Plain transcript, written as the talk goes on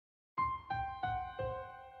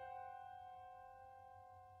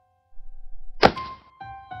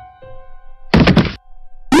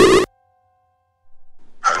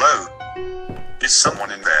Is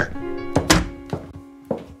someone in there?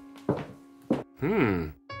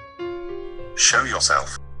 Show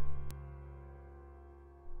yourself.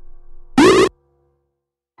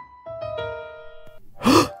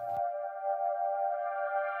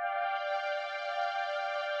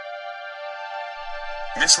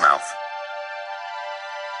 Miss Mouth.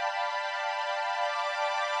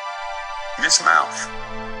 Miss Mouth.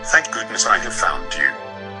 Thank goodness I have found you.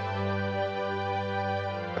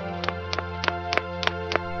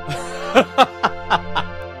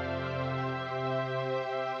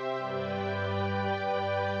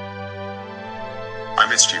 I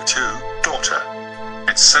missed you too, daughter.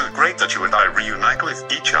 It's so great that you and I reunite with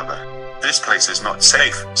each other. This place is not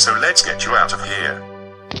safe, so let's get you out of here.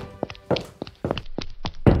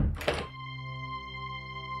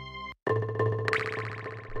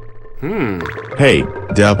 Hey,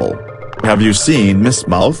 devil. Have you seen Miss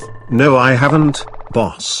Mouth? No, I haven't,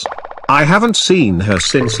 boss. I haven't seen her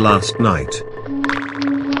since last night.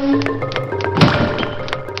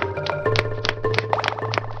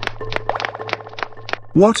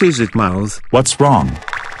 What is it, Mouth? What's wrong?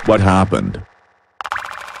 What happened?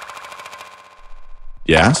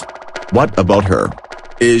 Yes? What about her?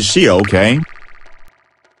 Is she okay?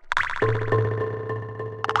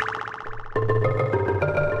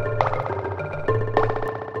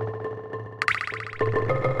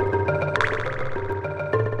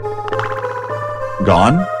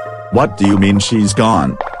 Gone? What do you mean she's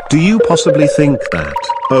gone? Do you possibly think that,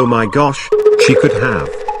 oh my gosh, she could have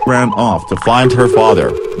Ran off to find her father,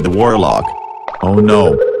 the warlock. Oh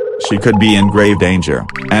no. She could be in grave danger,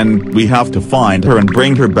 and we have to find her and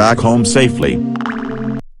bring her back home safely.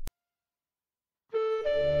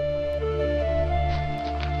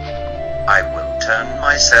 I will turn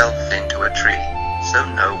myself into a tree, so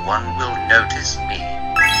no one will notice me.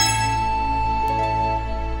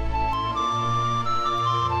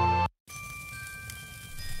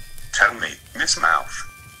 Tell me, Miss Mouth.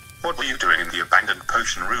 What were you doing in the abandoned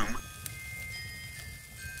potion room?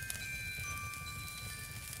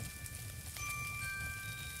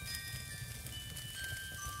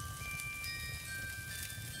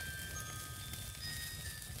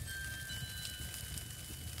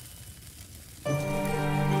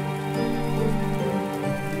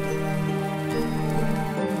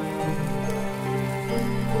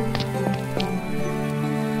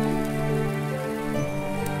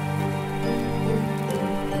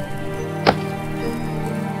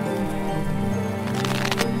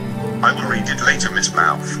 I will read it later, Miss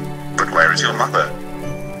Mouth. But where is your mother?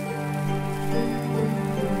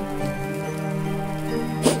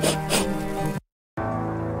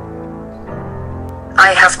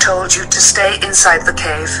 I have told you to stay inside the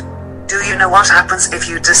cave. Do you know what happens if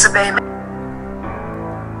you disobey me?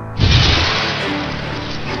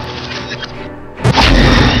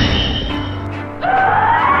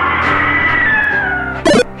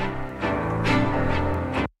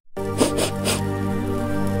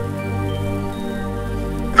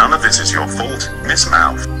 None of this is your fault, Miss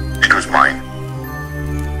Mouth. It was mine.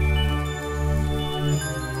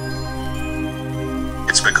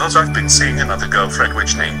 It's because I've been seeing another girlfriend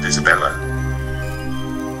which named Isabella.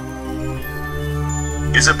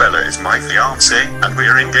 Isabella is my fiancée, and we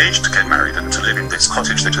are engaged to get married and to live in this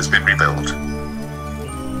cottage that has been rebuilt.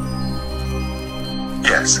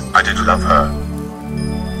 Yes, I did love her.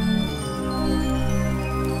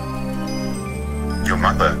 Your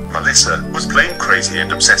mother, Melissa, was plain crazy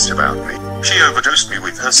and obsessed about me. She overdosed me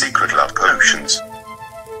with her secret love potions.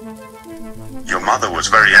 Your mother was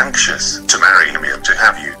very anxious to marry me and to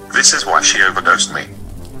have you. This is why she overdosed me.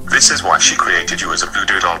 This is why she created you as a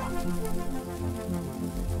voodoo doll.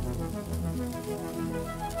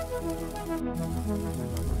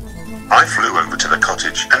 I flew over to the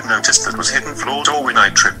cottage and noticed that was hidden floor door when I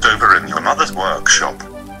tripped over in your mother's workshop.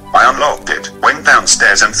 I unlocked it, went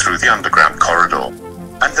downstairs and through the underground corridor.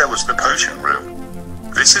 And there was the potion room.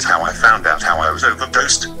 This is how I found out how I was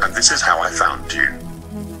overdosed, and this is how I found you.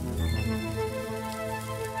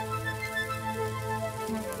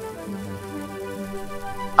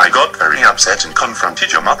 I got very upset and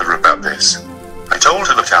confronted your mother about this. I told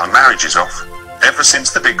her that our marriage is off. Ever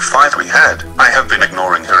since the big fight we had, I have been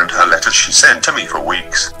ignoring her and her letters she sent to me for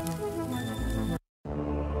weeks.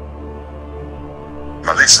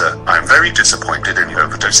 Melissa, I am very disappointed in you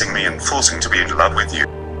overdosing me and forcing to be in love with you.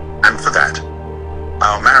 And for that,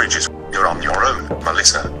 our marriage is you're on your own,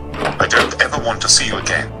 Melissa. I don't ever want to see you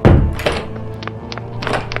again.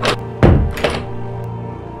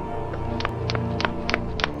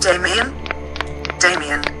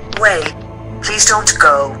 Damien, wait. Please don't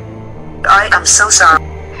go. I am so sorry.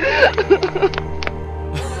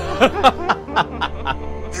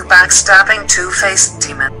 You backstabbing two-faced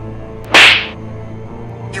demon.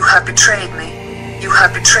 You have betrayed me. You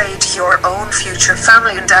have betrayed your own future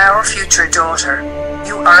family and our future daughter.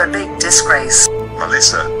 You are a big disgrace.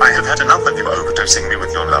 Melissa, I have had enough of you overdosing me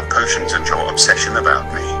with your love potions and your obsession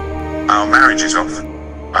about me. Our marriage is off.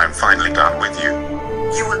 I am finally done with you.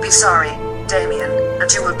 You will be sorry, Damien,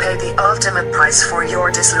 and you will pay the ultimate price for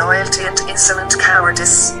your disloyalty and insolent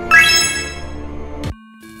cowardice.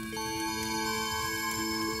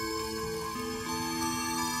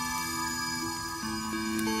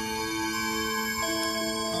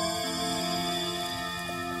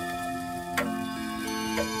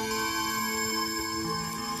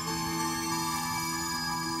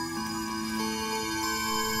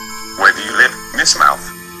 Where do you live, Miss Mouth?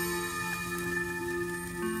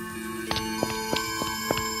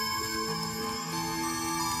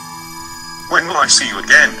 When will I see you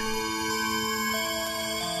again?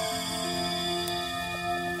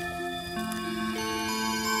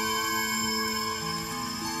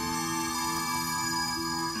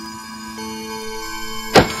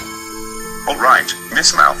 Alright,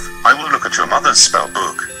 Miss Mouth, I will look at your mother's spell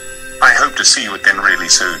book. I hope to see you again really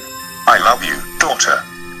soon. I love you, daughter.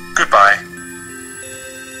 Goodbye.